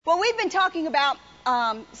Well, we've been talking about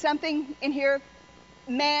something in here,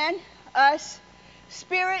 man, us,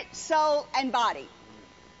 spirit, soul, and body.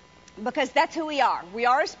 Because that's who we are. We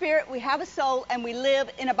are a spirit, we have a soul, and we live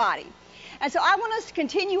in a body. And so I want us to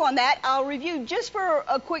continue on that. I'll review just for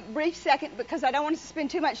a quick, brief second because I don't want us to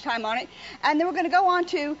spend too much time on it. And then we're going to go on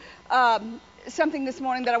to something this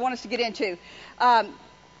morning that I want us to get into.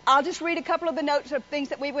 I'll just read a couple of the notes of things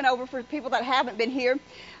that we went over for people that haven't been here.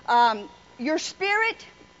 Your spirit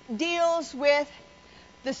deals with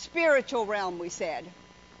the spiritual realm, we said.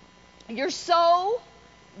 Your soul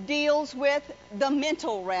deals with the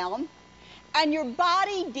mental realm. And your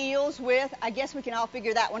body deals with, I guess we can all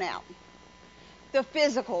figure that one out, the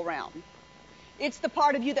physical realm. It's the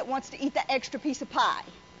part of you that wants to eat the extra piece of pie.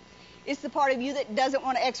 It's the part of you that doesn't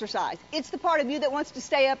want to exercise. It's the part of you that wants to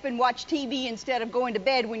stay up and watch TV instead of going to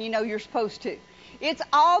bed when you know you're supposed to. It's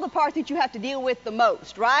all the part that you have to deal with the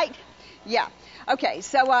most, right? Yeah. Okay,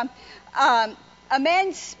 so a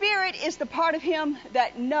man's spirit is the part of him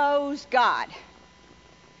that knows God.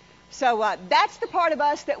 So that's the part of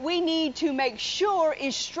us that we need to make sure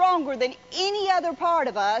is stronger than any other part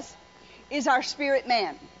of us is our spirit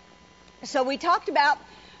man. So we talked about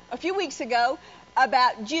a few weeks ago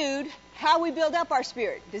about Jude, how we build up our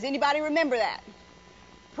spirit. Does anybody remember that?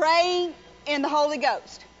 Praying in the Holy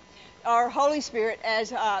Ghost, or Holy Spirit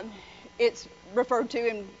as it's referred to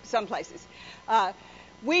in some places.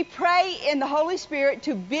 We pray in the Holy Spirit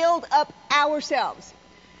to build up ourselves.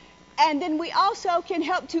 And then we also can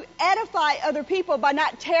help to edify other people by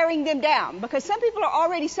not tearing them down. Because some people are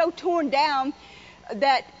already so torn down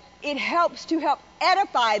that it helps to help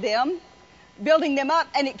edify them, building them up,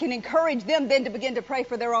 and it can encourage them then to begin to pray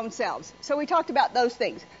for their own selves. So we talked about those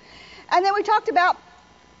things. And then we talked about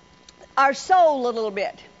our soul a little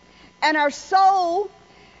bit. And our soul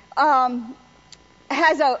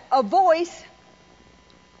has a voice,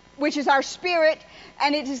 which is our spirit,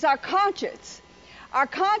 and it is our conscience. Our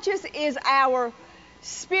conscience is our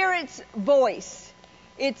spirit's voice.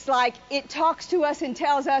 It's like it talks to us and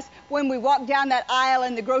tells us when we walk down that aisle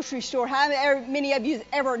in the grocery store. How many of you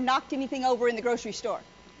ever knocked anything over in the grocery store?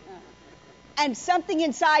 And something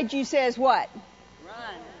inside you says what?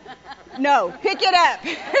 Run. No, pick it up.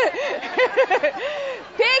 Pick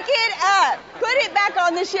it up. Put it back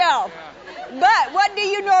on the shelf. But what do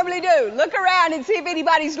you normally do? Look around and see if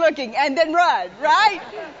anybody's looking and then run, right?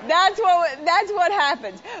 That's what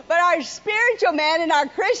happens. But our spiritual man and our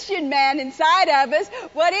Christian man inside of us,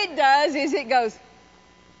 what it does is it goes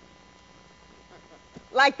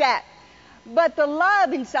like that. But the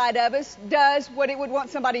love inside of us does what it would want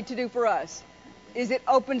somebody to do for us. Is it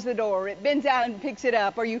opens the door, it bends out and picks it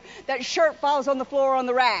up, or that shirt falls on the floor on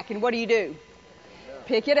the rack, and what do?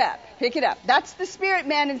 Pick it up. Pick it up. That's the spirit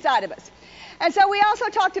man inside of us. And so we also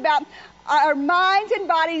talked about our minds and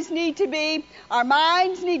bodies need to be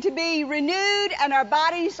renewed, and our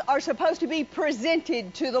bodies are supposed to be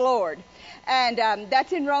presented to the Lord. And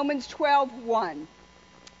that's in Romans 12:1.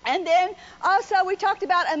 And then also we talked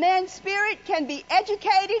about a man's spirit can be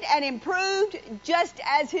educated and improved just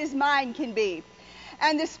as his mind can be.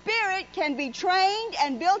 And the spirit can be trained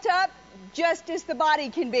and built up just as the body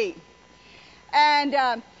can be.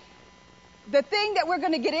 And the thing that we're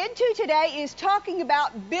going to get into today is talking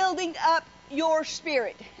about building up your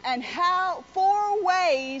spirit and 4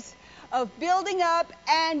 ways of building up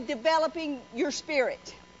and developing your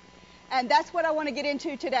spirit. And that's what I want to get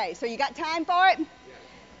into today. So you got time for it?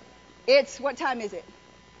 It's, what time is it?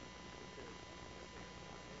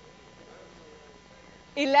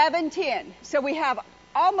 11:10. So we have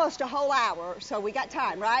almost a whole hour, so we got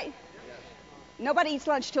time, right? Nobody eats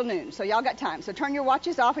lunch till noon, so y'all got time. So turn your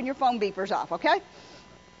watches off and your phone beepers off, okay?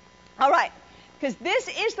 All right, because this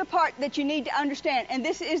is the part that you need to understand, and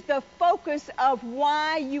this is the focus of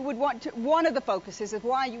why you would want to, one of the focuses of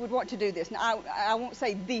why you would want to do this. Now, I won't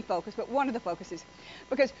say the focus, but one of the focuses.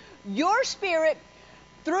 Because your spirit,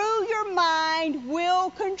 through your mind, will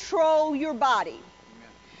control your body.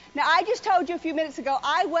 Now, I just told you a few minutes ago,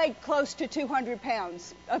 I weighed close to 200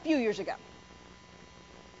 pounds a few years ago.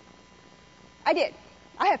 I did.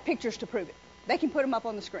 I have pictures to prove it. They can put them up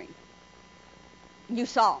on the screen. You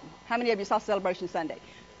saw them. How many of you saw Celebration Sunday?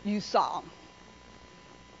 You saw them.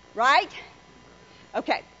 Right?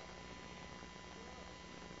 Okay.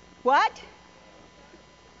 What?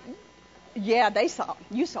 Yeah, they saw them.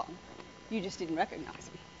 You saw them. You just didn't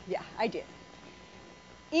recognize me. Yeah, I did.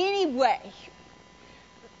 Anyway,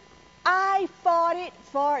 I fought it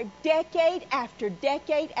for decade after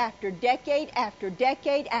decade after decade after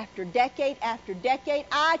decade after decade after decade.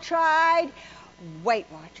 I tried Weight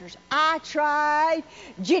Watchers. I tried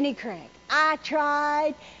Jenny Craig. I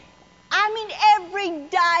tried I mean, every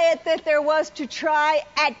diet that there was to try.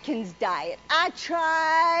 Atkins diet. I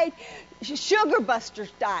tried Sugar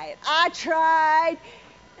Busters diet. I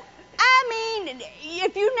mean,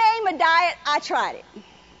 if you name a diet, I tried it.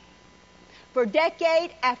 For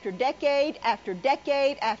decade after decade after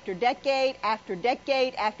decade after decade after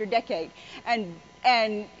decade after decade. And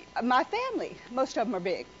my family, most of them are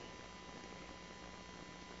big.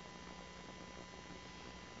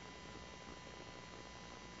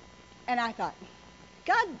 And I thought,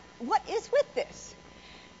 God, what is with this?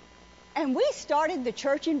 And we started the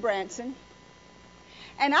church in Branson,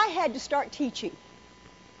 and I had to start teaching.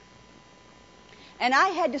 And I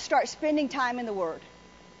had to start spending time in the Word.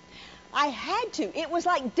 I had to. It was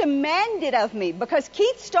like demanded of me because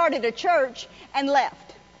Keith started a church and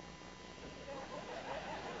left.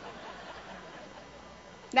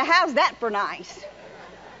 Now, how's that for nice?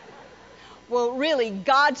 Well, really,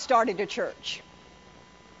 God started a church.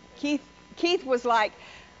 Keith was like,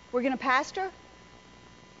 we're going to pastor?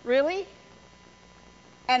 Really?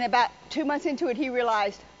 And about 2 months into it, he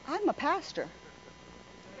realized, I'm a pastor.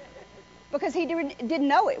 Because he didn't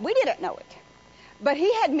know it. We didn't know it. But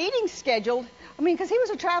he had meetings scheduled, because he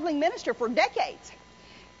was a traveling minister for decades.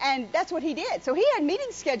 And that's what he did. So he had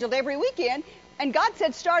meetings scheduled every weekend, and God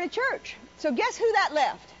said, start a church. So guess who that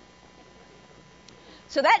left?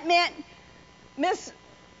 So that meant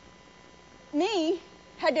me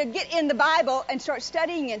had to get in the Bible and start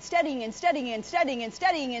studying and studying and studying and studying and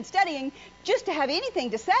studying and studying just to have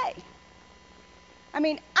anything to say.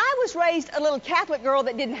 I was raised a little Catholic girl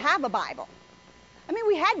that didn't have a Bible.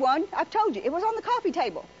 We had one. I've told you. It was on the coffee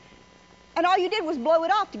table. And all you did was blow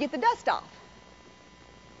it off to get the dust off.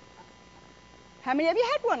 How many of you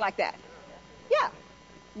had one like that? Yeah.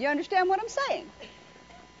 You understand what I'm saying?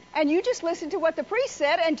 And you just listened to what the priest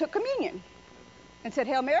said and took communion and said,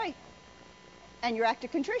 Hail Mary, and your act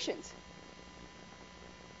of contritions.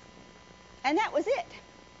 And that was it.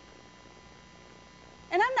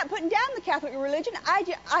 And I'm not putting down the Catholic religion.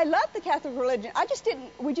 I love the Catholic religion.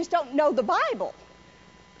 We just don't know the Bible.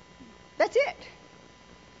 That's it.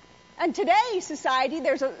 And today's society,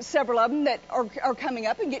 there's several of them that are coming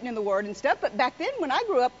up and getting in the Word and stuff. But back then, when I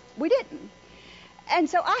grew up, we didn't. And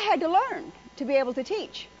so I had to learn to be able to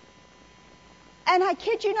teach. And I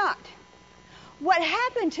kid you not. What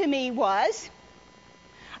happened to me was,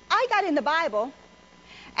 I got in the Bible,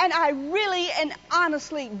 and I really and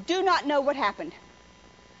honestly do not know what happened.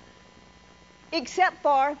 Except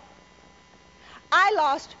for, I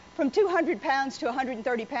lost from 200 pounds to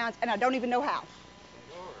 130 pounds, and I don't even know how.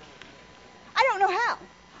 I don't know how.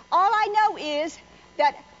 All I know is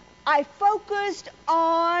that I focused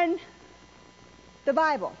on the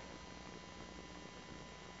Bible.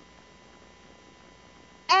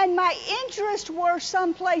 And my interests were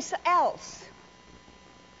someplace else.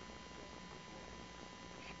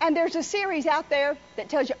 And there's a series out there that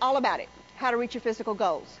tells you all about it, how to reach your physical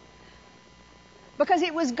goals. Because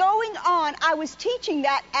it was going on, I was teaching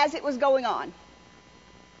that as it was going on.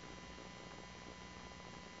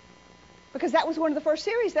 Because that was one of the first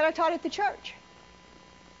series that I taught at the church.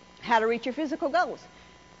 How to reach your physical goals.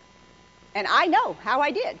 And I know how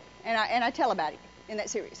I did. And I tell about it in that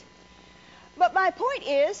series. But my point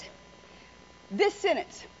is, this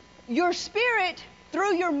sentence, your spirit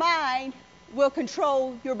through your mind will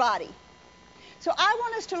control your body. So I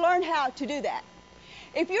want us to learn how to do that.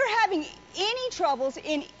 If you're having any troubles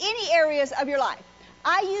in any areas of your life,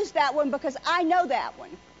 I use that one because I know that one.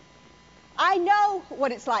 I know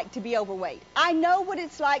what it's like to be overweight. I know what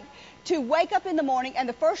it's like to wake up in the morning and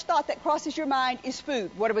the first thought that crosses your mind is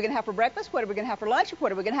food. What are we going to have for breakfast? What are we going to have for lunch?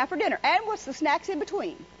 What are we going to have for dinner? And what's the snacks in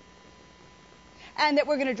between? And that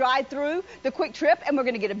we're going to drive through the quick trip and we're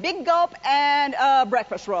going to get a big gulp and a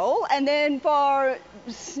breakfast roll. And then for...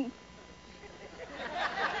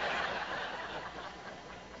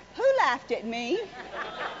 Who laughed at me?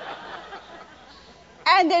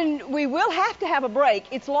 And then we will have to have a break.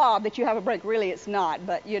 It's law that you have a break. Really, it's not,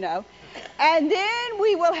 but you know. And then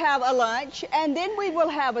we will have a lunch, and then we will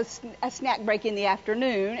have a snack break in the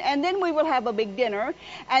afternoon, and then we will have a big dinner,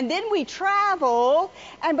 and then we travel,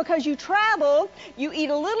 and because you travel, you eat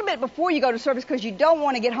a little bit before you go to service because you don't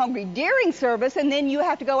want to get hungry during service, and then you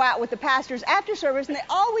have to go out with the pastors after service, and they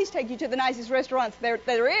always take you to the nicest restaurants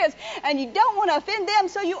there is, and you don't want to offend them,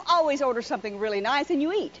 so you always order something really nice, and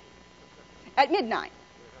you eat at midnight.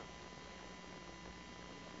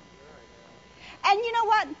 And you know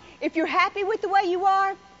what? If you're happy with the way you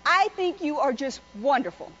are, I think you are just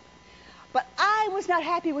wonderful. But I was not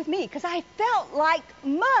happy with me because I felt like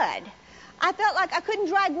mud. I felt like I couldn't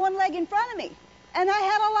drag one leg in front of me. And I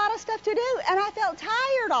had a lot of stuff to do. And I felt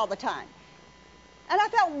tired all the time. And I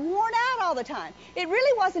felt worn out all the time. It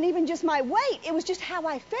really wasn't even just my weight. It was just how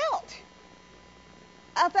I felt.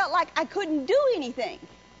 I felt like I couldn't do anything.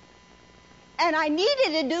 And I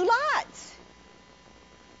needed to do lots.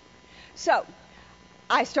 So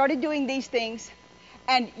I started doing these things.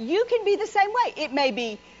 And you can be the same way. It may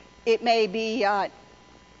be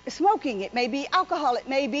smoking. It may be alcohol. It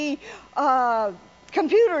may be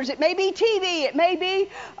computers. It may be TV. It may be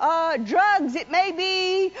drugs. It may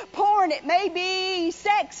be porn. It may be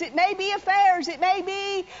sex. It may be affairs. It may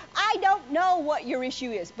be, I don't know what your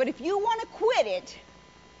issue is. But if you want to quit it,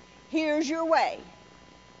 here's your way.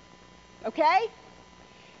 Okay?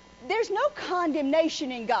 There's no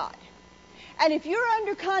condemnation in God. And if you're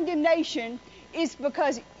under condemnation, it's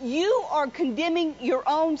because you are condemning your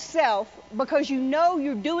own self because you know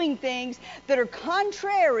you're doing things that are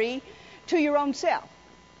contrary to your own self.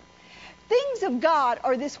 Things of God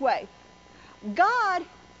are this way. God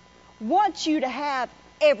wants you to have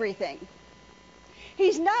everything.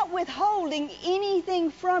 He's not withholding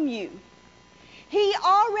anything from you. He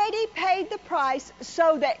already paid the price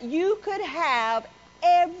so that you could have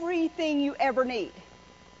everything you ever need.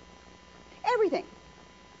 Everything.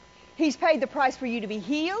 He's paid the price for you to be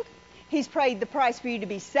healed. He's paid the price for you to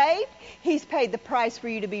be saved. He's paid the price for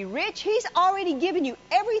you to be rich. He's already given you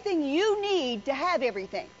everything you need to have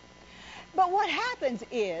everything. But what happens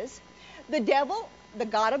is the devil, the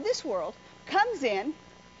god of this world, comes in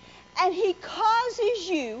and he causes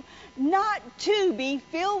you not to be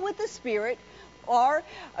filled with the Spirit or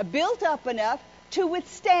built up enough to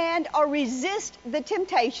withstand or resist the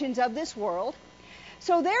temptations of this world.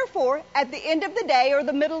 So therefore, at the end of the day or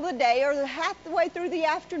the middle of the day or halfway through the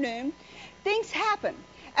afternoon, things happen.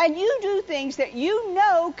 And you do things that you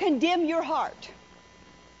know condemn your heart.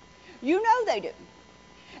 You know they do.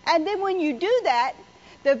 And then when you do that,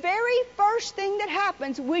 the very first thing that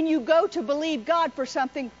happens when you go to believe God for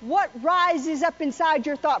something, what rises up inside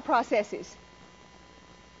your thought processes?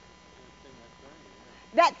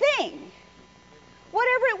 That thing.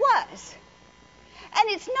 Whatever it was. And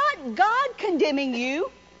it's not God condemning you.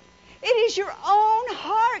 It is your own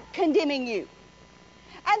heart condemning you.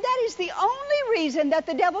 And that is the only reason that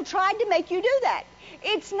the devil tried to make you do that.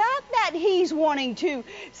 It's not that he's wanting to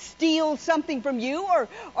steal something from you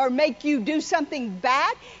or make you do something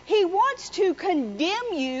bad. He wants to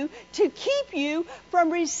condemn you to keep you from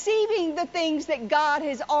receiving the things that God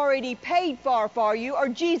has already paid for you or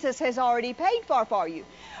Jesus has already paid for you.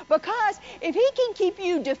 Because if he can keep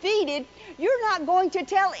you defeated, you're not going to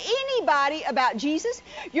tell anybody about Jesus.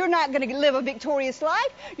 You're not going to live a victorious life.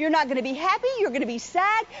 You're not going to be happy. You're going to be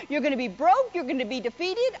sad. You're going to be broke. You're going to be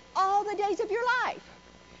defeated all the days of your life.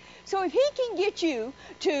 So if he can get you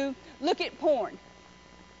to look at porn,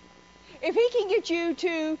 if he can get you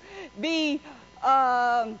to be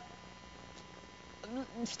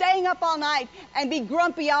staying up all night and be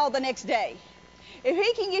grumpy all the next day, if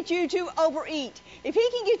he can get you to overeat, if he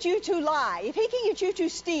can get you to lie, if he can get you to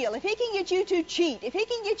steal, if he can get you to cheat, if he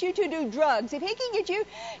can get you to do drugs, if he can get you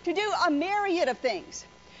to do a myriad of things,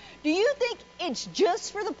 do you think it's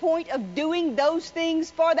just for the point of doing those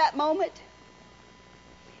things for that moment?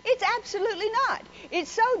 It's absolutely not.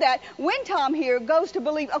 It's so that when Tom here goes to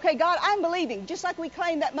believe, okay, God, I'm believing, just like we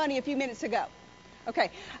claimed that money a few minutes ago.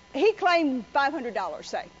 Okay, he claimed $500,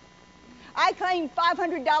 say. I claim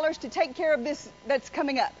 $500 to take care of this that's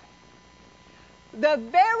coming up. The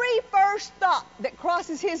very first thought that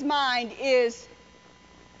crosses his mind is,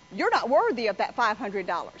 you're not worthy of that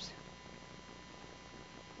 $500.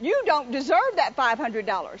 You don't deserve that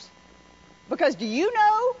 $500. Because do you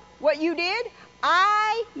know what you did?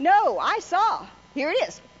 I know. I saw. Here it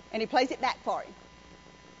is. And he plays it back for him.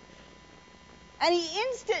 And he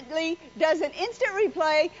instantly does an instant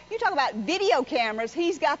replay. You talk about video cameras,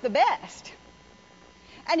 he's got the best.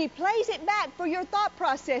 And he plays it back for your thought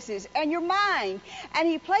processes and your mind. And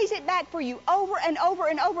he plays it back for you over and over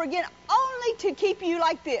and over again, only to keep you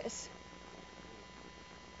like this.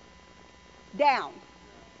 Down.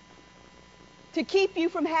 To keep you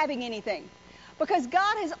from having anything. Because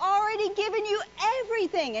God has already given you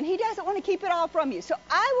everything, and he doesn't want to keep it all from you. So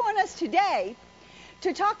I want us today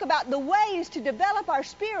to talk about the ways to develop our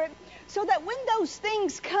spirit so that when those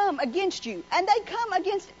things come against you, and they come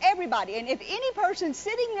against everybody, and if any person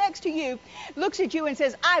sitting next to you looks at you and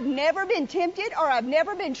says, I've never been tempted or I've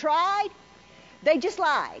never been tried, they just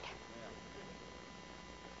lied.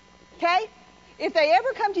 Okay? If they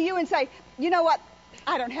ever come to you and say, you know what,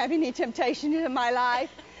 I don't have any temptation in my life.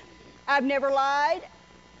 I've never lied.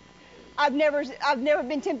 I've never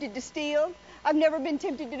been tempted to steal. I've never been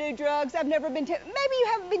tempted to do drugs. I've never been tempted. Maybe you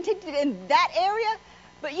haven't been tempted in that area,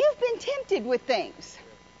 but you've been tempted with things.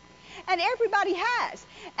 and everybody has.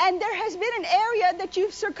 And there has been an area that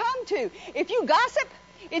you've succumbed to. If you gossip,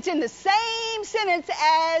 it's in the same sentence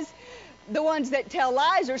as the ones that tell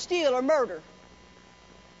lies or steal or murder.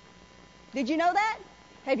 Did you know that?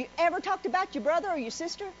 Have you ever talked about your brother or your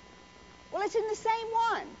sister? Well, it's in the same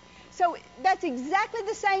one. So that's exactly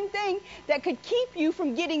the same thing that could keep you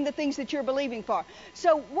from getting the things that you're believing for.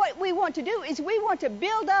 So what we want to do is we want to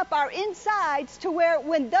build up our insides to where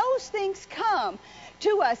when those things come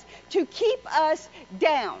to us, to keep us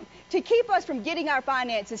down, to keep us from getting our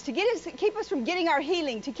finances, to keep us from getting our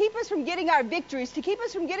healing, to keep us from getting our victories, to keep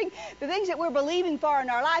us from getting the things that we're believing for in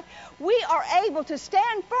our life, we are able to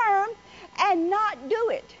stand firm and not do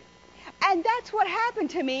it. And that's what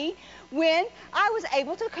happened to me when I was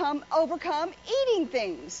able to overcome eating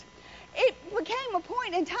things. It became a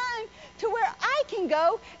point in time to where I can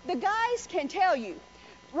go, the guys can tell you,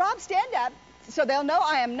 Rob, stand up so they'll know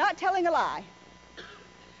I am not telling a lie.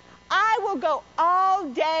 I will go all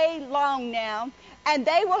day long now, and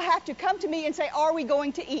they will have to come to me and say, are we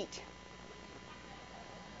going to eat?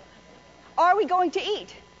 Are we going to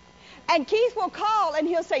eat? And Keith will call and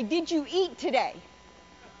he'll say, did you eat today?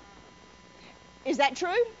 Is that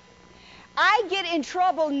true? I get in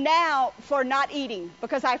trouble now for not eating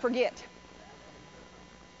because I forget.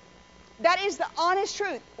 That is the honest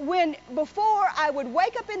truth. Before I would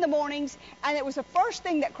wake up in the mornings and it was the first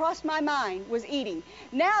thing that crossed my mind was eating.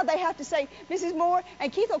 Now they have to say, Mrs. Moore,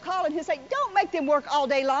 and Keith will call and he'll say, don't make them work all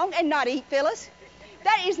day long and not eat, Phyllis.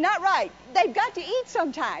 That is not right. They've got to eat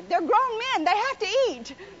sometime. They're grown men. They have to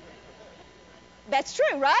eat. That's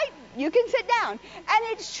true, right? You can sit down. And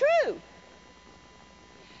it's true.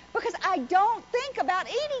 Because I don't think about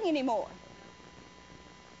eating anymore.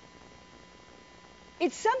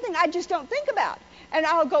 It's something I just don't think about. And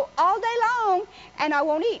I'll go all day long and I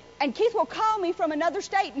won't eat. And Keith will call me from another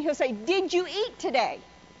state and he'll say, did you eat today?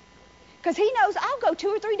 Because he knows I'll go 2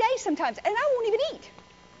 or 3 days sometimes and I won't even eat.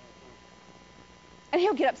 And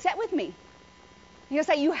he'll get upset with me. He'll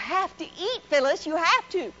say, you have to eat, Phyllis, you have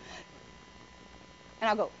to. And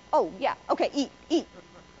I'll go, oh, yeah, okay, eat.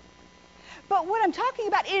 But what I'm talking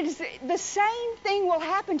about is the same thing will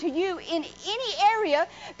happen to you in any area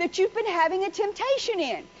that you've been having a temptation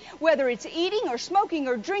in. Whether it's eating or smoking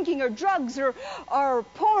or drinking or drugs or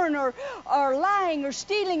porn or lying or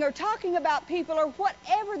stealing or talking about people or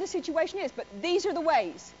whatever the situation is. But these are the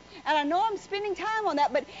ways. And I know I'm spending time on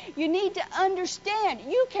that, but you need to understand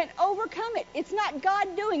you can overcome it. It's not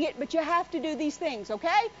God doing it, but you have to do these things,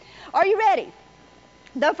 okay? Are you ready?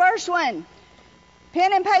 The first one,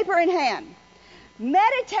 pen and paper in hand.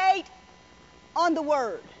 Meditate on the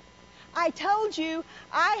Word. I told you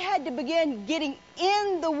I had to begin getting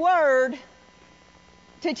in the Word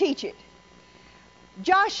to teach it.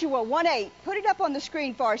 Joshua 1:8. Put it up on the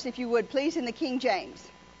screen for us, if you would, please, in the King James.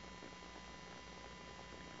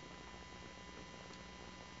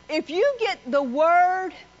 If you get the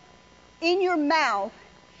Word in your mouth,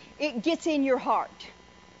 it gets in your heart.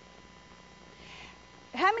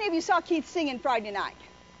 How many of you saw Keith singing Friday night?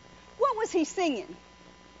 What was he singing?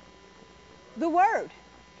 The Word.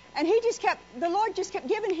 And the Lord just kept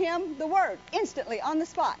giving him the Word instantly on the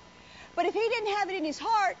spot. But if he didn't have it in his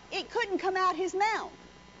heart, it couldn't come out his mouth.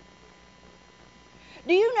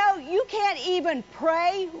 Do you know you can't even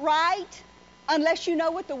pray right unless you know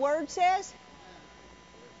what the Word says?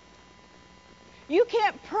 You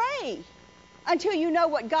can't pray until you know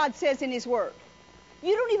what God says in His Word.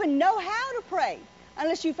 You don't even know how to pray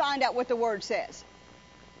unless you find out what the Word says.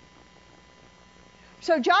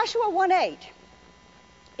 So Joshua 1:8,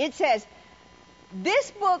 it says, this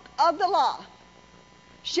book of the law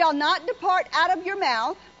shall not depart out of your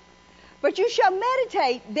mouth, but you shall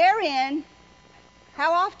meditate therein,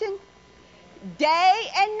 how often?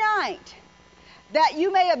 Day and night, that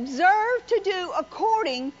you may observe to do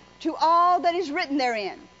according to all that is written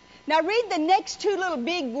therein. Now read the next 2 little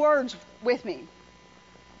big words with me.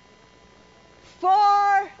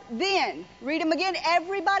 For then. Read them again,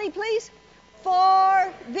 everybody, please.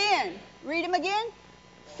 For then. Read them again.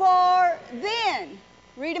 For then.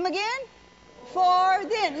 Read them again. For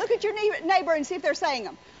then. Look at your neighbor and see if they're saying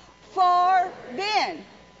them. For then.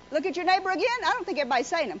 Look at your neighbor again. I don't think everybody's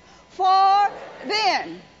saying them. For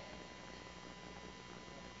then.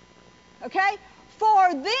 Okay?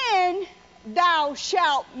 For then thou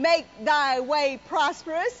shalt make thy way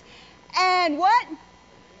prosperous. And what?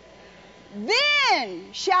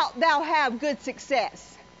 Then shalt thou have good success.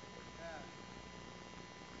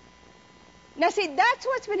 Now see, that's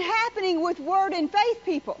what's been happening with Word and Faith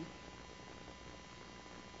people.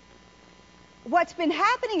 What's been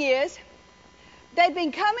happening is they've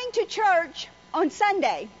been coming to church on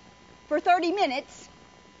Sunday for 30 minutes,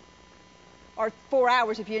 or 4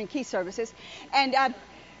 hours if you're in Keith services. And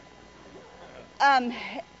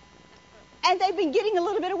they've been getting a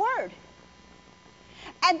little bit of Word.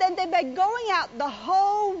 And then they've been going out the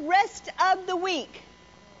whole rest of the week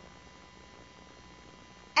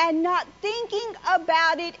and not thinking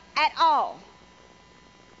about it at all.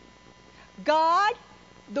 God,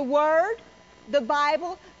 the Word, the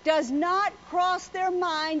Bible does not cross their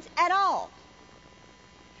minds at all.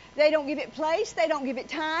 They don't give it place. They don't give it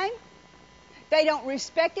time. They don't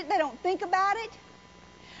respect it. They don't think about it.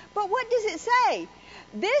 But what does it say?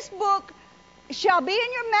 This book shall be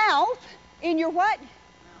in your mouth. In your what?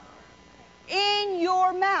 In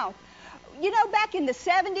your mouth. You know, back in the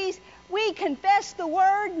 70s, we confessed the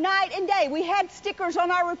Word night and day. We had stickers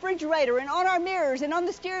on our refrigerator and on our mirrors and on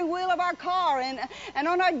the steering wheel of our car and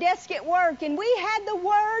on our desk at work. And we had the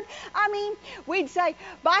Word. I mean, we'd say,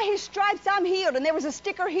 by His stripes I'm healed. And there was a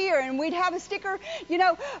sticker here. And we'd have a sticker,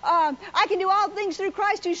 I can do all things through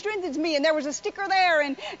Christ who strengthens me. And there was a sticker there.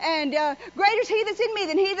 And greater is He that's in me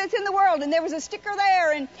than he that's in the world. And there was a sticker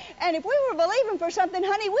there. And if we were believing for something,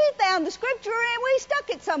 honey, we found the Scripture and we stuck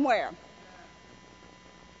it somewhere.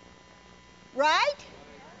 Right?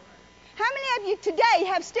 How many of you today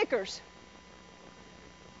have stickers?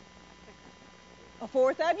 A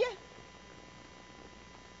fourth of you?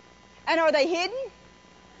 And are they hidden?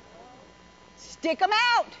 Stick them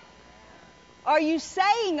out. Are you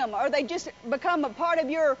saying them? Or they just become a part of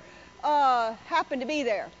your happen to be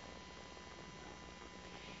there?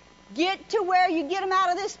 Get to where you get them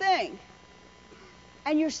out of this thing.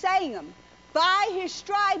 And you're saying them. By His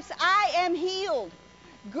stripes I am healed.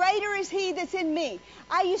 Greater is He that's in me.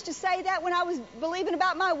 I used to say that when I was believing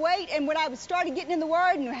about my weight, and when I started getting in the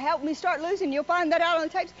Word and helped me start losing. You'll find that out on the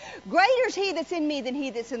tapes. Greater is He that's in me than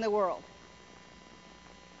he that's in the world.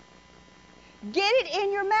 Get it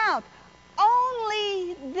in your mouth.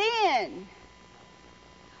 Only then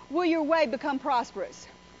will your way become prosperous.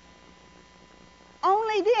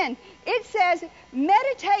 Only then. It says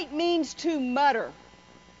meditate means to mutter.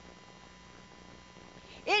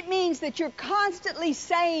 It means that you're constantly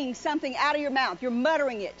saying something out of your mouth. You're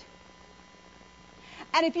muttering it.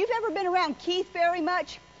 And if you've ever been around Keith very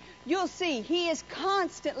much, you'll see he is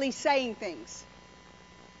constantly saying things.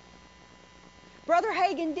 Brother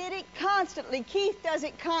Hagin did it constantly. Keith does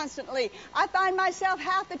it constantly. I find myself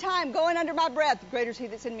half the time going under my breath. Greater is He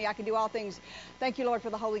that's in me. I can do all things. Thank you, Lord,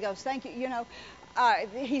 for the Holy Ghost. Thank you.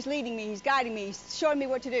 He's leading me. He's guiding me. He's showing me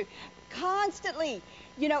what to do. Constantly.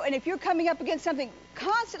 And if you're coming up against something,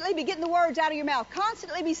 constantly be getting the words out of your mouth.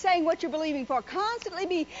 Constantly be saying what you're believing for. Constantly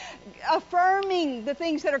be affirming the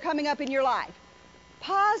things that are coming up in your life.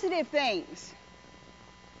 Positive things.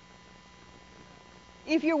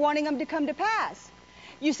 If you're wanting them to come to pass.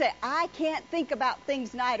 You say, I can't think about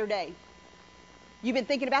things night or day. You've been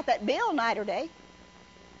thinking about that bill night or day.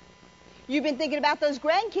 You've been thinking about those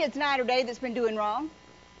grandkids night or day that's been doing wrong.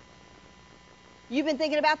 You've been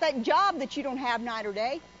thinking about that job that you don't have night or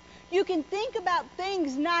day. You can think about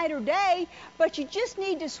things night or day, but you just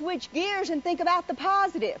need to switch gears and think about the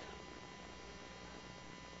positive.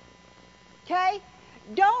 Okay?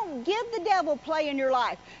 Don't give the devil play in your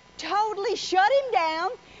life. Totally shut him down.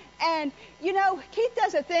 And, Keith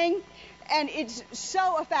does a thing, and it's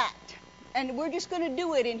so a fact. And we're just going to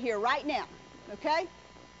do it in here right now. Okay?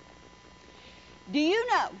 Do you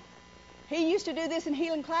know? He used to do this in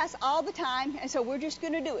healing class all the time, and so we're just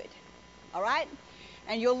going to do it. All right?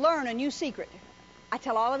 And you'll learn a new secret. I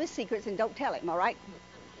tell all of his secrets and don't tell him, all right?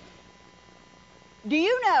 Do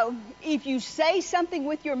you know if you say something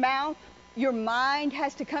with your mouth, your mind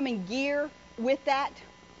has to come in gear with that?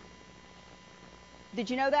 Did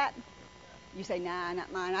you know that? You say, nah,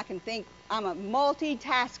 not mine. I can think. I'm a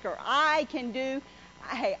multitasker. I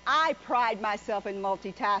pride myself in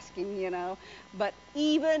multitasking, but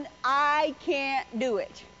even I can't do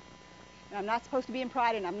it. And I'm not supposed to be in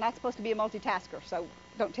pride, and I'm not supposed to be a multitasker, so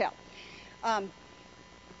don't tell.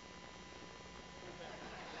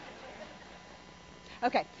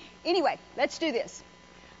 Okay, anyway, let's do this.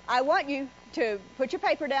 I want you to put your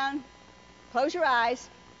paper down, close your eyes,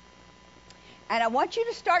 and I want you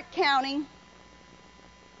to start counting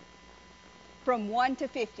from 1 to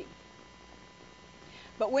 50.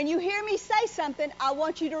 But when you hear me say something, I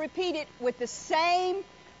want you to repeat it with the same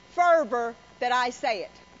fervor that I say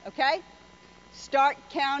it. Okay? Start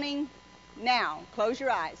counting now. Close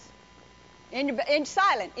your eyes. In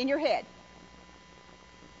silent, in your head.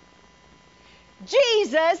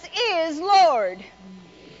 Jesus is Lord. Jesus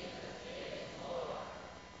is Lord.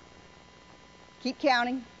 Keep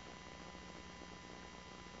counting.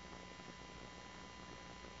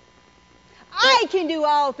 I can do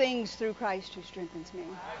all things through Christ who strengthens me.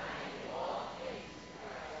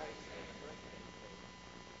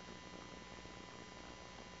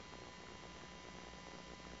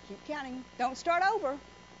 Keep counting. Don't start over.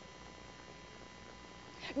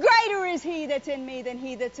 Greater is he that's in me than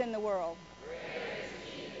he that's in the world.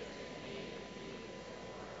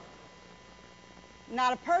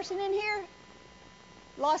 Not a person in here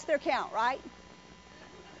lost their count, right?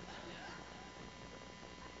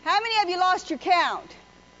 How many of you lost your count?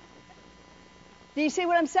 Do you see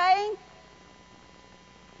what I'm saying?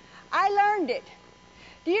 I learned it.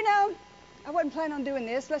 Do you know, I wasn't planning on doing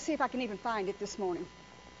this. Let's see if I can even find it this morning.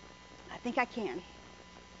 I think I can.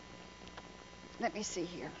 Let me see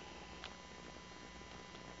here.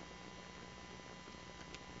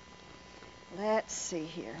 Let's see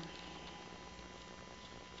here.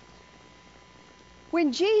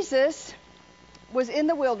 When Jesus was in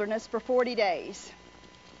the wilderness for 40 days,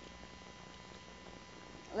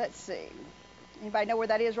 let's see. Anybody know where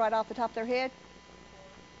that is right off the top of their head?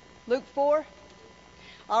 Luke 4?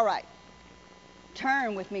 All right.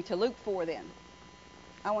 Turn with me to Luke 4 then.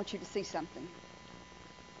 I want you to see something.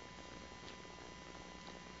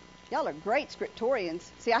 Y'all are great scriptorians.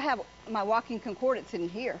 See, I have my walking concordance in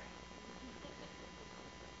here.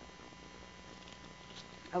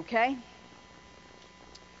 Okay?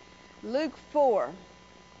 Luke 4.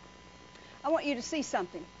 I want you to see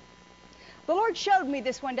something. The Lord showed me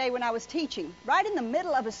this one day when I was teaching, right in the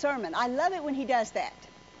middle of a sermon. I love it when He does that.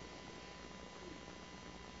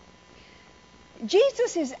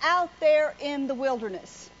 Jesus is out there in the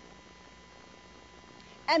wilderness,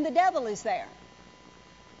 and the devil is there.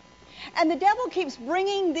 And the devil keeps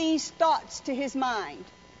bringing these thoughts to his mind.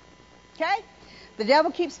 Okay? The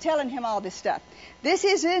devil keeps telling him all this stuff. This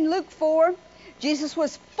is in Luke 4. Jesus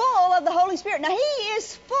was full of the Holy Spirit. Now, He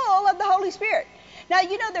is full of the Holy Spirit. Now,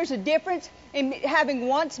 you know there's a difference in having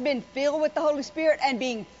once been filled with the Holy Spirit and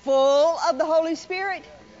being full of the Holy Spirit.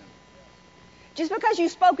 Just because you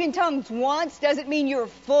spoke in tongues once doesn't mean you're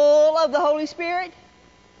full of the Holy Spirit.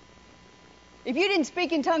 If you didn't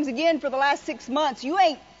speak in tongues again for the last 6 months, you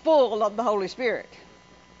ain't full of the Holy Spirit.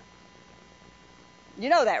 You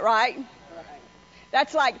know that, right?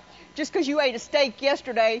 That's like just because you ate a steak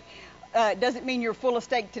yesterday doesn't mean you're full of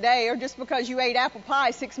steak today, or just because you ate apple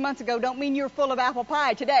pie 6 months ago don't mean you're full of apple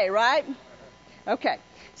pie today, right? Okay,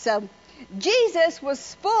 so Jesus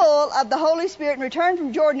was full of the Holy Spirit and returned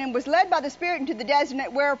from Jordan and was led by the Spirit into the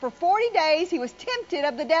desert, where for 40 days he was tempted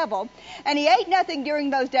of the devil. And he ate nothing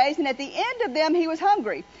during those days, and at the end of them he was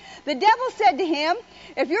hungry. The devil said to him,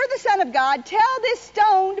 "If you're the Son of God, tell this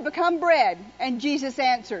stone to become bread." And Jesus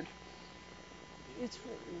answered, "It's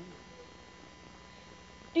written."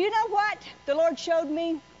 Do you know what the Lord showed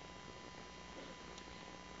me?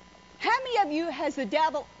 How many of you has the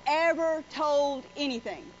devil ever told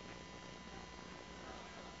anything?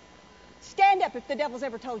 Stand up if the devil's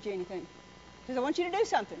ever told you anything, because I want you to do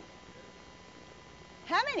something.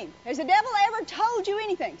 How many? Has the devil ever told you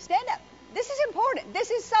anything? Stand up. This is important. This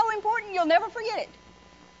is so important you'll never forget it.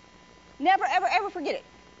 Never, ever, ever forget it.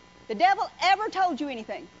 The devil ever told you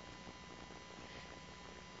anything.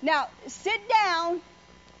 Now, sit down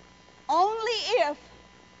only if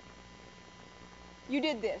you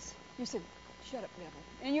did this. You said, "Shut up, devil."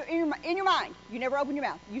 In your mind, you never opened your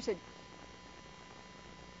mouth. You said,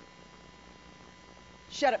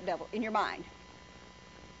 "Shut up, devil," in your mind.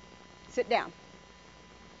 Sit down.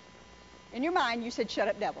 In your mind, you said, "Shut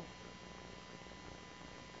up, devil."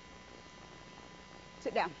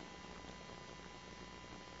 Sit down.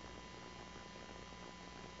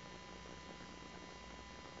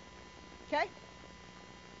 Okay?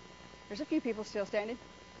 There's a few people still standing.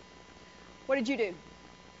 What did you do?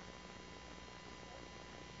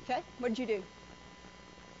 Okay? What did you do?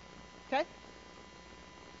 Okay?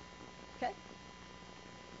 Okay?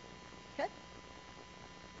 Okay?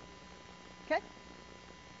 Okay?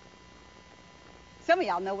 Some of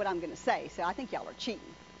y'all know what I'm going to say, so I think y'all are cheating.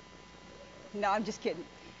 No, I'm just kidding.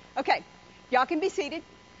 Okay, y'all can be seated.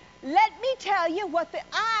 Let me tell you what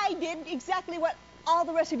I did, exactly what all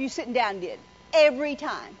the rest of you sitting down did. Every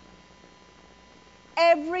time.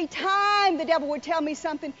 Every time the devil would tell me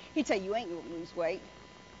something, he'd say, "You ain't going to lose weight."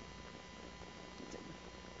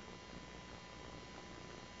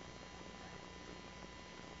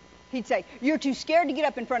 He'd say, "You're too scared to get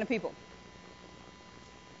up in front of people."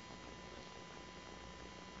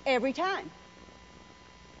 Every time.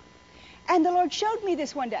 And the Lord showed me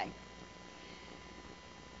this one day.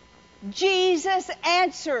 Jesus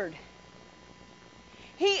answered.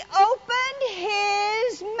 He opened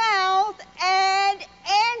his mouth and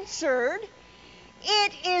answered,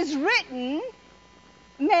 "It is written,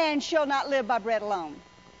 man shall not live by bread alone."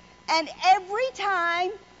 And every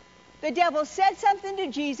time the devil said something to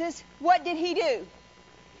Jesus, what did he do?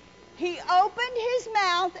 He opened his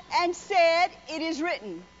mouth and said, "It is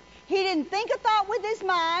written." He didn't think a thought with his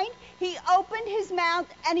mind. He opened his mouth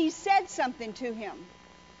and he said something to him.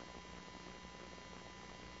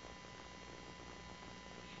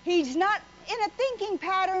 He's not in a thinking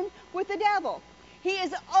pattern with the devil. He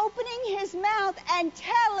is opening his mouth and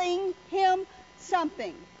telling him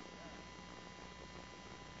something.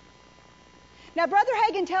 Now, Brother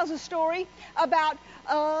Hagin tells a story about,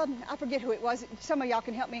 I forget who it was. Some of y'all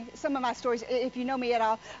can help me. Some of my stories, if you know me at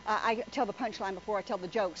all, I tell the punchline before I tell the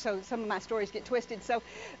joke. So some of my stories get twisted. So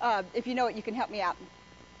if you know it, you can help me out.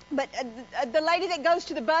 But the lady that goes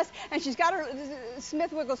to the bus, and she's got her,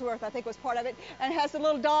 Smith Wigglesworth, I think was part of it, and has the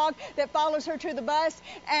little dog that follows her to the bus,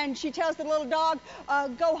 and she tells the little dog,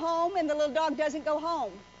 go home, and the little dog doesn't go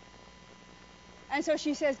home. And so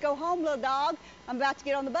she says, go home, little dog, I'm about to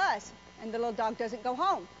get on the bus. And the little dog doesn't go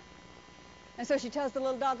home. And so she tells the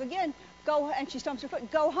little dog again, go, and she stomps her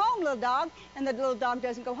foot, go home, little dog, and the little dog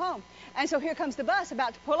doesn't go home. And so here comes the bus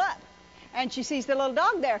about to pull up. And she sees the little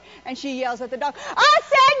dog there, and she yells at the dog, I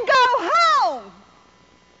said go home!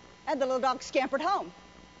 And the little dog scampered home.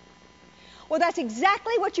 Well, that's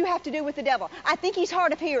exactly what you have to do with the devil. I think he's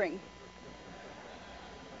hard of hearing.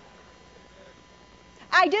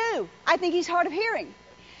 I do. I think he's hard of hearing.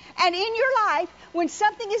 And in your life, when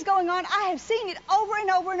something is going on, I have seen it over and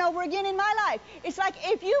over and over again in my life. It's like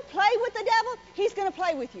if you play with the devil, he's going to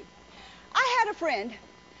play with you. I had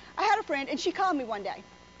a friend, and she called me one day.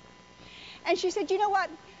 And she said, you know what?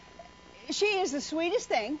 She is the sweetest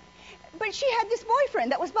thing, but she had this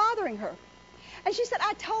boyfriend that was bothering her. And she said,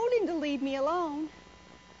 I told him to leave me alone.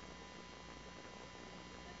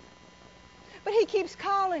 But he keeps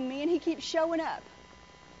calling me, and he keeps showing up.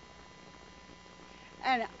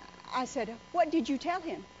 And I said, what did you tell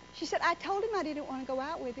him? She said, I told him I didn't want to go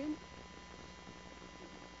out with him.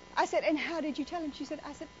 I said, and how did you tell him? She said,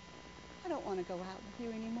 I don't want to go out with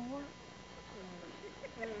you anymore.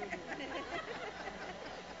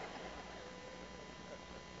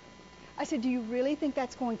 I said, do you really think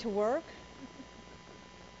that's going to work?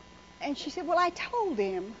 And she said, well, I told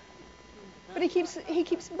him, but he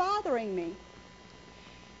keeps bothering me.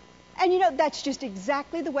 And you know, that's just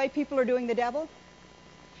exactly the way people are doing the devil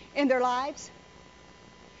in their lives.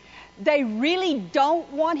 They really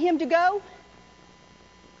don't want him to go,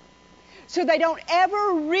 so they don't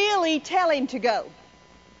ever really tell him to go.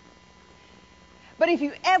 But if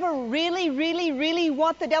you ever really, really, really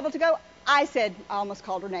want the devil to go, I almost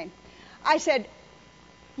called her name. I said,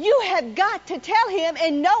 you have got to tell him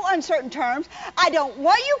in no uncertain terms, I don't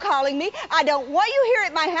want you calling me. I don't want you here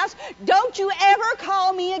at my house. Don't you ever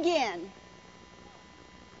call me again.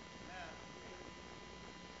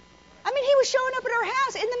 I mean, he was showing up at her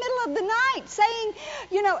house in the middle of the night saying,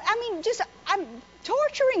 I'm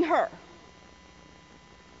torturing her.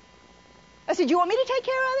 I said, you want me to take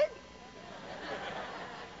care of it?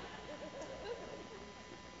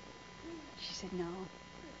 She said, no.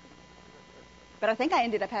 But I think I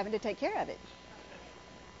ended up having to take care of it.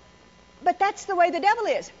 But that's the way the devil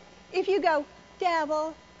is. If you go,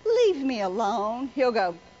 devil, leave me alone, he'll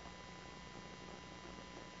go.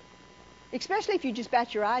 Especially if you just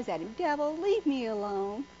bat your eyes at him. Devil, leave me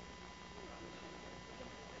alone.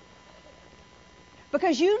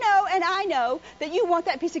 Because you know and I know that you want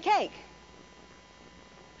that piece of cake.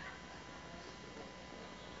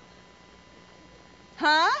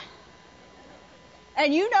 Huh?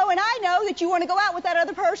 And you know and I know that you want to go out with that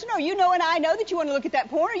other person, or you know and I know that you want to look at that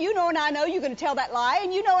porn, or you know and I know you're going to tell that lie,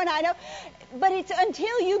 and you know and I know. But it's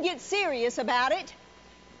until you get serious about it,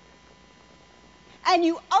 and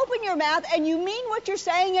you open your mouth and you mean what you're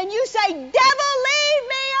saying, and you say, devil, leave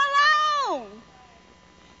me alone,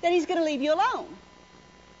 then he's going to leave you alone.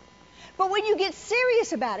 But when you get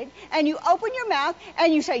serious about it, and you open your mouth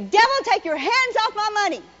and you say, devil, take your hands off my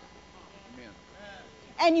money, amen,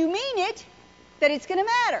 and you mean it, that it's going to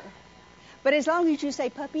matter. But as long as you say,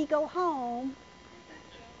 puppy, go home,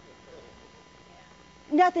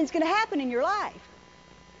 nothing's going to happen in your life.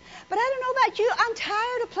 But I don't know about you, I'm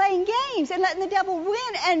tired of playing games and letting the devil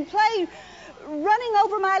win and play running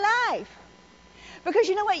over my life. Because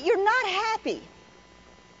you know what? You're not happy.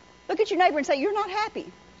 Look at your neighbor and say, you're not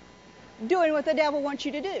happy doing what the devil wants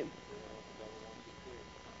you to do.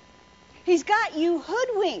 He's got you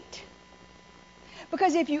hoodwinked.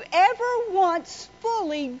 Because if you ever once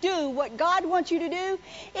fully do what God wants you to do,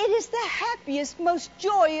 it is the happiest, most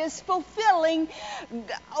joyous, fulfilling,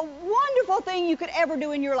 a wonderful thing you could ever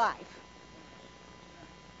do in your life.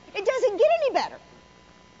 It doesn't get any better.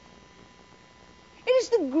 It is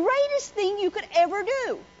the greatest thing you could ever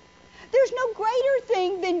do. There's no greater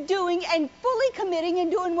thing than doing and fully committing and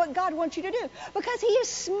doing what God wants you to do, because He is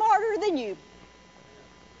smarter than you.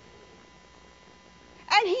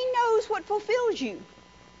 And He knows what fulfills you.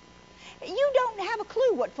 You don't have a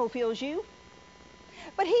clue what fulfills you,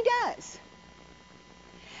 but He does.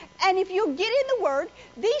 And if you'll get in the Word,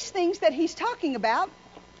 these things that He's talking about,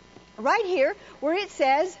 right here, where it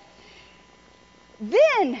says,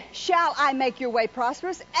 then shall I make your way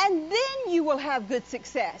prosperous, and then you will have good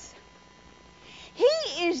success.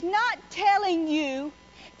 He is not telling you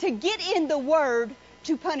to get in the Word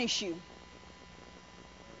to punish you.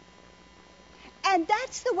 And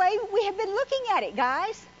that's the way we have been looking at it,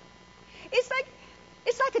 guys. It's like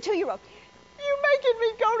a 2-year-old. You're making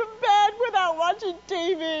me go to bed without watching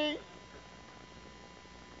TV.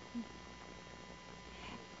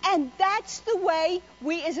 And that's the way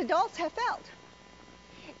we as adults have felt.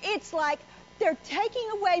 It's like they're taking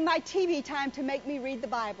away my TV time to make me read the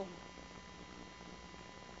Bible.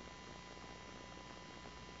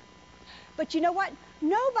 But you know what?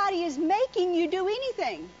 Nobody is making you do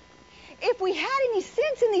anything. If we had any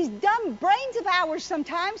sense in these dumb brains of ours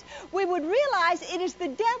sometimes, we would realize it is the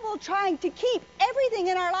devil trying to keep everything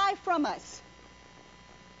in our life from us.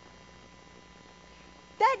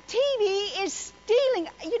 That TV is stealing.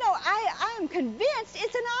 You know, I am convinced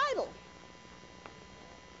it's an idol.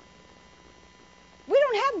 We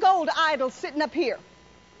don't have gold idols sitting up here.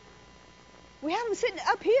 We have them sitting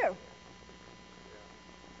up here.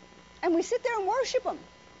 And we sit there and worship them.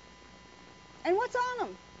 And what's on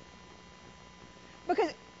them?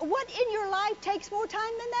 Because what in your life takes more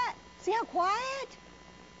time than that? See how quiet?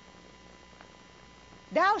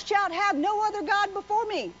 Thou shalt have no other God before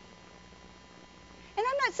me. And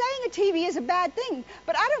I'm not saying a TV is a bad thing,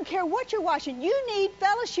 but I don't care what you're watching. You need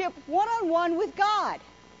fellowship one-on-one with God.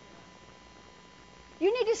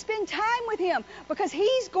 You need to spend time with Him because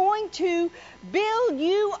He's going to build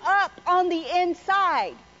you up on the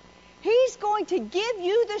inside. He's going to give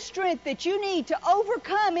you the strength that you need to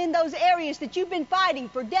overcome in those areas that you've been fighting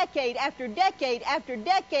for decade after decade after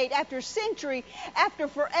decade after century after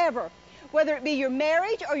forever. Whether it be your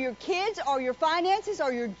marriage or your kids or your finances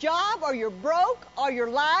or your job or you're broke or you're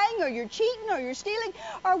lying or you're cheating or you're stealing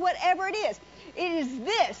or whatever it is. It is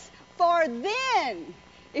this. For then,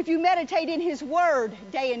 if you meditate in His Word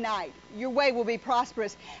day and night, your way will be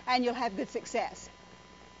prosperous and you'll have good success.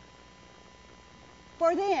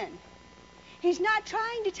 For then. He's not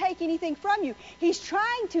trying to take anything from you. He's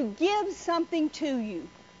trying to give something to you.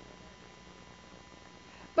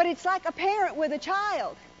 But it's like a parent with a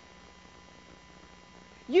child.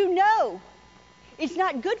 You know it's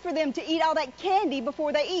not good for them to eat all that candy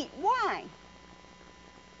before they eat. Why?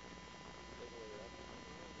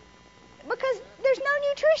 Because there's no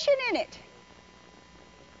nutrition in it.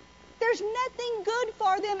 There's nothing good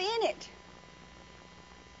for them in it.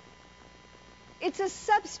 It's a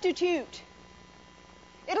substitute.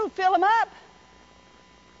 It'll fill them up.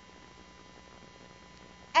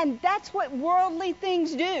 And that's what worldly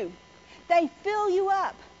things do. They fill you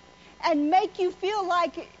up and make you feel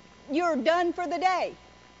like you're done for the day.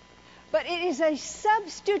 But it is a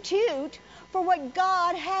substitute for what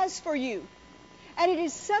God has for you. And it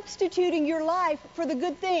is substituting your life for the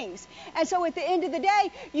good things. And so at the end of the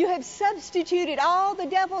day, you have substituted all the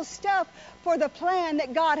devil's stuff for the plan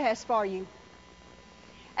that God has for you.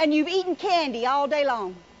 And you've eaten candy all day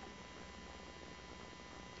long.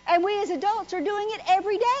 And we as adults are doing it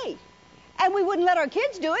every day. And we wouldn't let our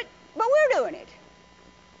kids do it, but we're doing it.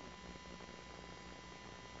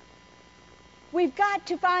 We've got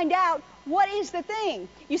to find out what is the thing.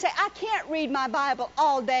 You say, I can't read my Bible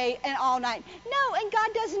all day and all night. No, and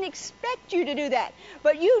God doesn't expect you to do that.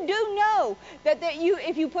 But you do know that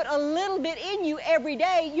if you put a little bit in you every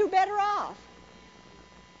day, you're better off.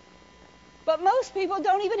 But most people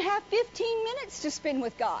don't even have 15 minutes to spend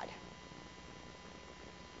with God.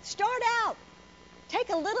 Start out. Take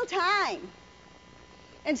a little time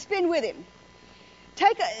and spend with Him.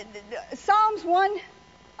 Take Psalms 1,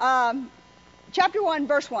 chapter 1,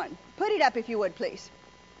 verse 1. Put it up if you would, please.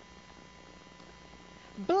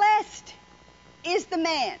 Blessed is the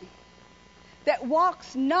man that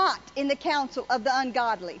walks not in the counsel of the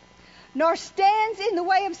ungodly, nor stands in the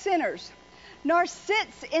way of sinners, nor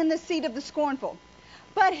sits in the seat of the scornful.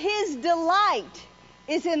 But his delight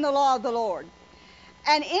is in the law of the Lord.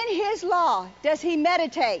 And in His law does he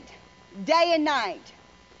meditate day and night.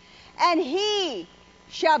 And he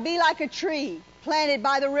shall be like a tree planted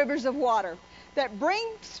by the rivers of water, that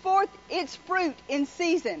brings forth its fruit in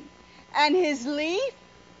season, and his leaf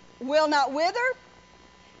will not wither.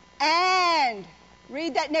 And,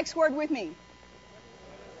 read that next word with me.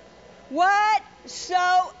 Whatsoever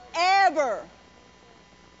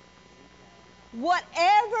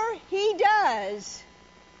he does,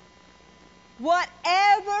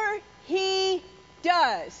 whatever he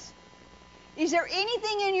does. Is there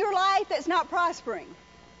anything in your life that's not prospering?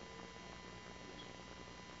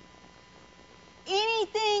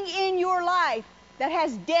 Anything in your life that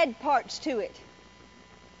has dead parts to it?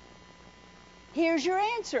 Here's your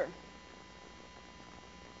answer.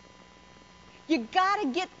 You got to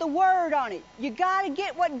get the Word on it. You got to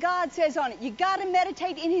get what God says on it. You got to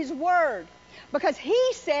meditate in His Word, because He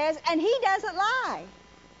says, and He doesn't lie.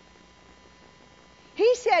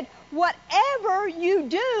 He said, whatever you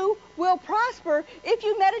do will prosper if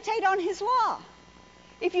you meditate on His law,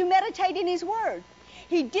 if you meditate in His Word.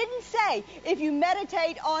 He didn't say if you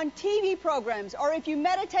meditate on TV programs, or if you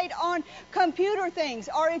meditate on computer things,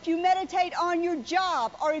 or if you meditate on your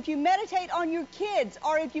job, or if you meditate on your kids,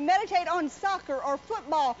 or if you meditate on soccer or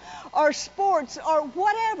football or sports or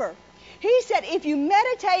whatever. He said if you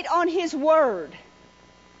meditate on His Word,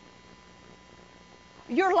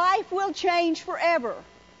 your life will change forever.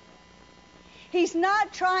 He's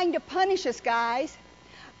not trying to punish us, guys.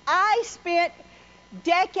 I spent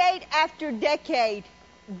decade after decade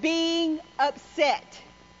being upset.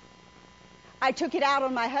 I took it out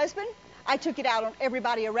on my husband. I took it out on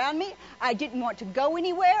everybody around me. I didn't want to go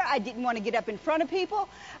anywhere. I didn't want to get up in front of people.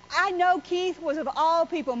 I know Keith was of all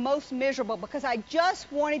people most miserable because I just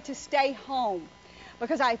wanted to stay home,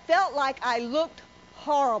 because I felt like I looked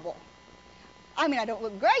horrible. I mean, I don't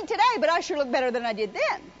look great today, but I sure look better than I did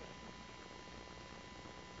then.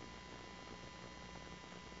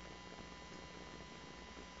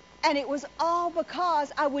 And it was all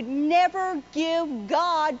because I would never give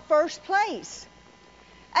God first place.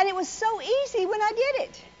 And it was so easy when I did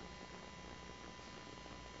it.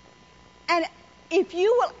 And if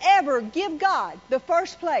you will ever give God the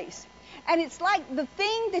first place, and it's like the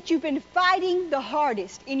thing that you've been fighting the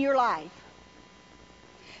hardest in your life,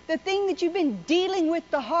 the thing that you've been dealing with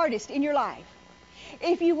the hardest in your life,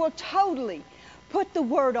 if you will totally put the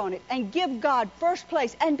Word on it and give God first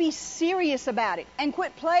place and be serious about it and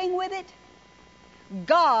quit playing with it,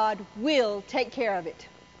 God will take care of it.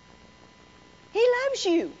 He loves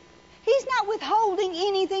you. He's not withholding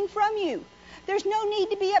anything from you. There's no need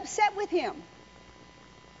to be upset with Him.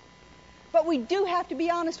 But we do have to be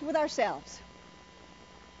honest with ourselves.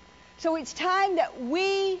 So it's time that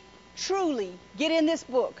we truly get in this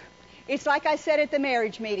book. It's like I said at the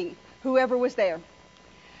marriage meeting, whoever was there.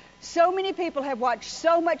 So many people have watched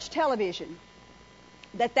so much television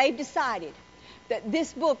that they've decided that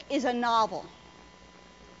this book is a novel.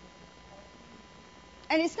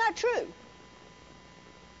 And it's not true.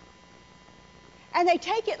 And they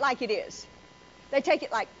take it like it is. They take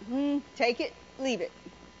it like, take it, leave it.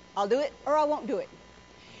 I'll do it or I won't do it.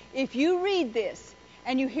 If you read this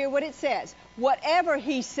and you hear what it says, whatever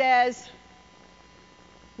He says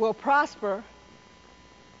will prosper.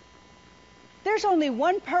 There's only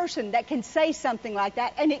one person that can say something like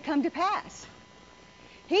that and it come to pass.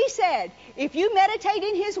 He said, if you meditate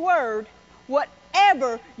in His Word,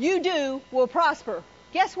 whatever you do will prosper.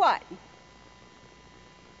 Guess what?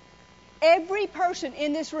 Every person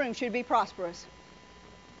in this room should be prosperous.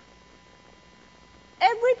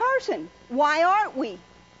 Every person. Why aren't we?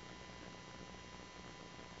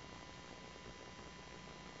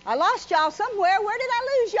 I lost y'all somewhere. Where did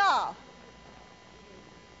I lose y'all?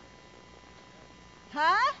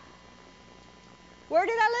 Huh? Where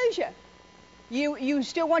did I lose you? You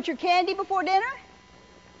still want your candy before dinner?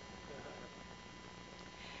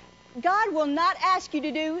 God will not ask you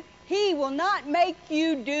to do, He will not make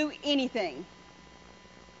you do anything.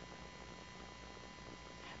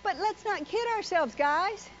 But let's not kid ourselves,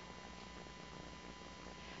 guys.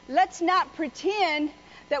 Let's not pretend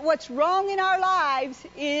that what's wrong in our lives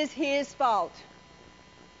is His fault.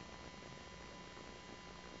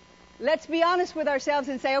 Let's be honest with ourselves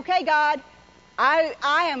and say, okay, God, I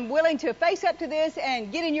am willing to face up to this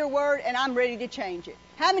and get in your Word, and I'm ready to change it.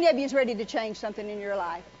 How many of you is ready to change something in your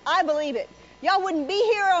life? I believe it. Y'all wouldn't be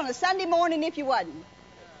here on a Sunday morning if you wasn't.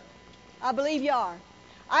 I believe you are.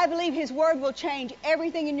 I believe His Word will change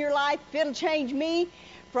everything in your life. It'll change me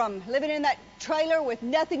from living in that trailer with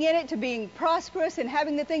nothing in it to being prosperous and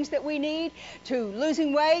having the things that we need, to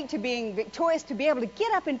losing weight, to being victorious, to be able to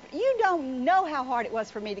get up. You don't know how hard it was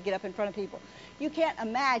for me to get up in front of people. You can't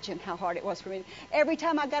imagine how hard it was for me. Every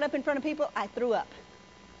time I got up in front of people, I threw up.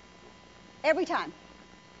 Every time.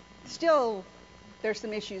 Still, there's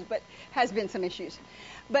some issues, but has been some issues.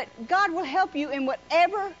 But God will help you in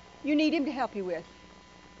whatever you need Him to help you with.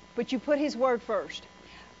 But you put His Word first.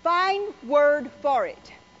 Find Word for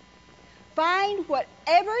it. Find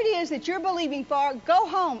whatever it is that you're believing for. Go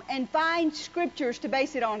home and find scriptures to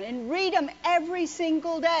base it on and read them every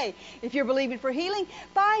single day. If you're believing for healing,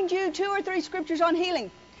 find you 2 or 3 scriptures on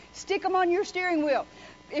healing. Stick them on your steering wheel.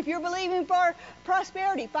 If you're believing for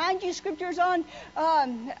prosperity, find you scriptures on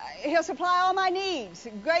He'll supply all my needs.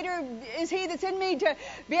 Greater is He that's in me to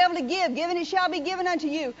be able to give. Given it shall be given unto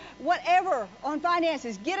you. Whatever on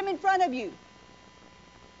finances, get them in front of you.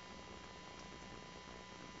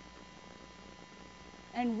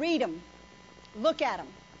 And read them. Look at them.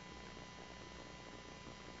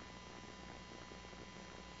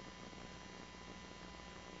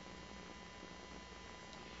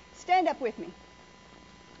 Stand up with me.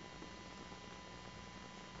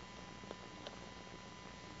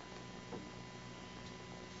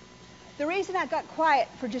 The reason I got quiet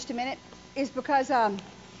for just a minute is because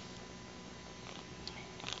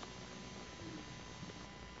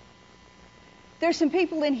there's some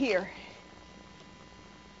people in here,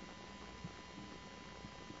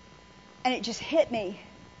 and it just hit me,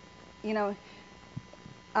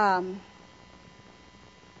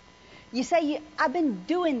 you say, I've been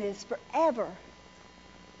doing this forever,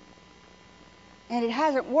 and it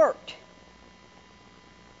hasn't worked.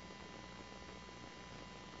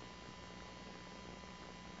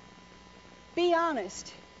 Be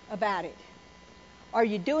honest about it. Are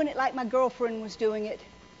you doing it like my girlfriend was doing it?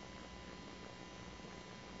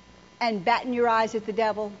 And batting your eyes at the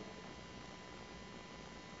devil?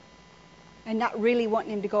 And not really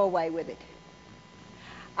wanting him to go away with it?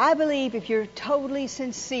 I believe if you're totally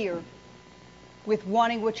sincere with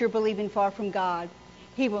wanting what you're believing for from God,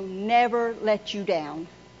 He will never let you down.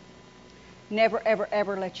 Never, ever,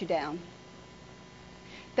 ever let you down.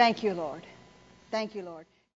 Thank you, Lord. Thank you, Lord.